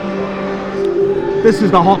This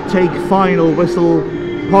is the Hot Take Final Whistle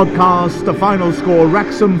podcast. The final score,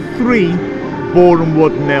 Wrexham 3, Boreham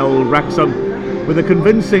Wood 0. Wrexham with a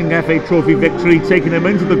convincing FA Trophy victory, taking them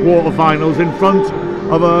into the quarter-finals in front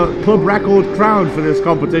of a club record crowd for this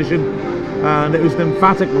competition. And it was an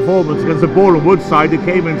emphatic performance against the Boreham Wood side who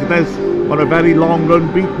came into this on a very long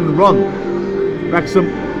unbeaten run. Wrexham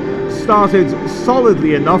started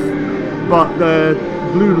solidly enough, but the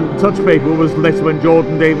blue touch paper was lit when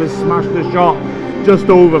Jordan Davis smashed a shot just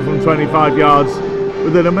over from 25 yards.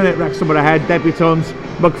 Within a minute, Wrexham were ahead. Debutant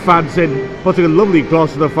McFadzean putting a lovely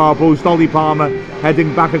cross to the far post. Ollie Palmer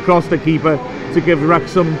heading back across the keeper to give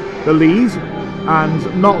Wrexham the lead.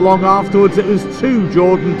 And not long afterwards, it was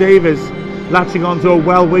Jordan Davis latching onto a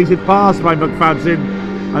well-weighted pass by McFadzean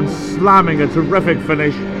and slamming a terrific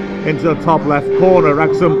finish into the top left corner.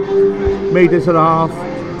 Wrexham made it at half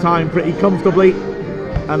time pretty comfortably,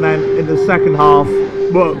 and then in the second half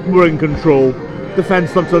were in control.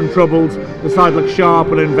 Defence looked untroubled, the side looked sharp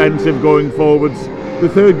and inventive going forwards. The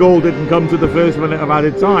third goal didn't come to the first minute of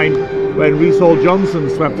added time when Reece Hall-Johnson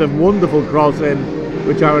swept a wonderful cross in,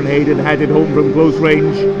 which Aaron Hayden headed home from close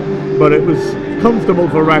range, but it was comfortable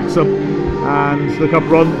for Wrexham, and the cup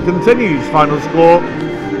run continues. Final score,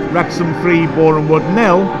 Wrexham 3, Boreham Wood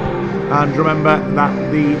 0, and remember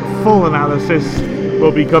that the full analysis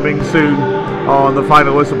will be coming soon on the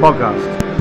Final Whistle podcast.